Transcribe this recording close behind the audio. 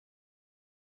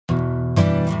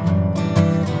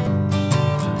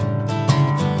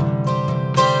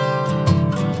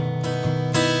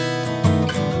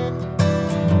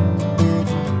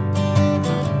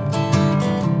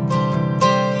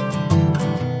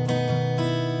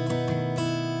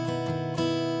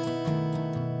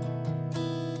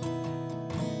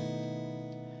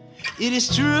It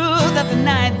is true that the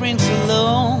night brings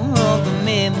along all the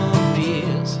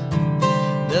memories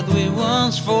that we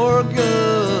once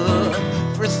forgot.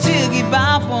 For us to give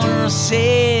up on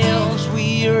ourselves,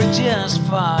 we are just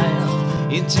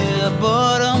filed into a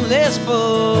bottomless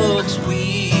box.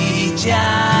 We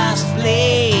just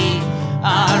play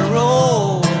our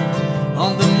role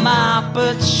on the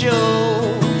Muppet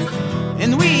Show,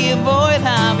 and we avoid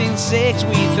having sex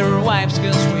with our wives,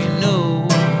 cause we know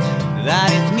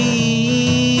that it means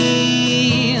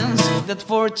that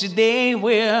for today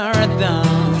we're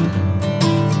done.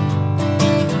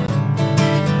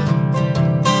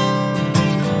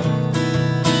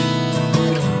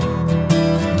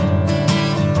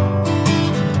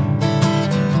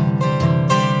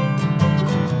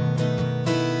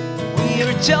 We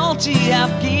are told to have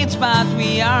kids, but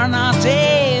we are not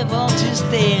able to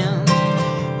stand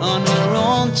on our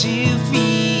own 2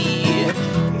 feet.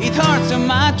 It hurts so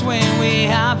much when we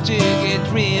have to get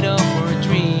rid of our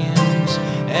dreams.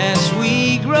 As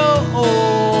we grow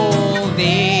old,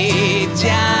 they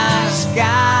just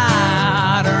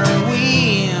got our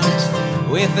wings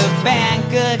with a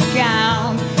bank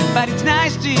account. But it's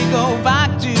nice to go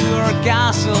back to our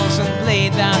castles and play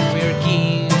that we're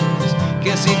kings,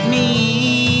 cause it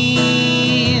means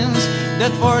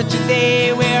that for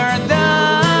today we're done.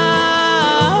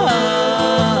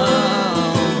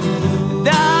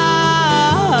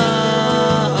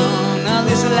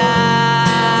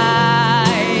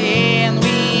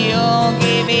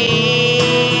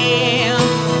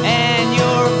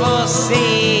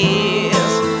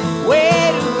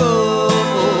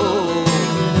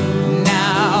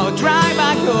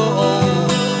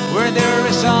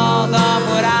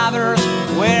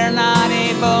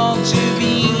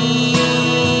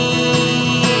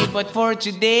 But for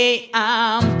today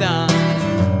I'm done.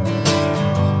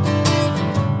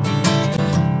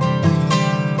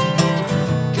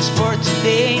 Cause for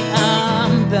today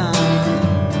I'm done.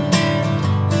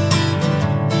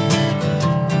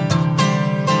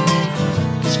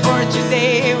 Cause for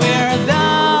today we're done.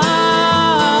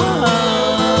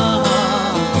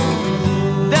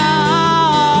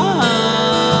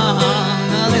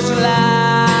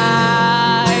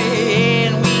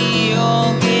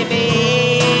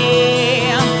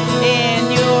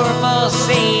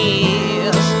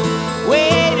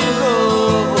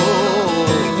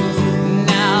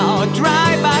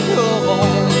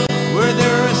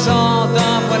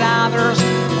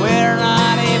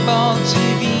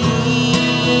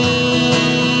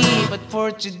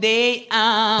 For today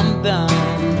I'm done.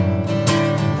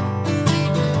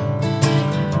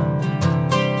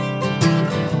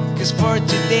 Cause for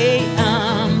today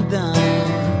I'm done.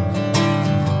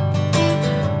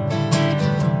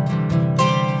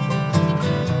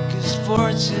 Cause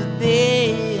for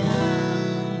today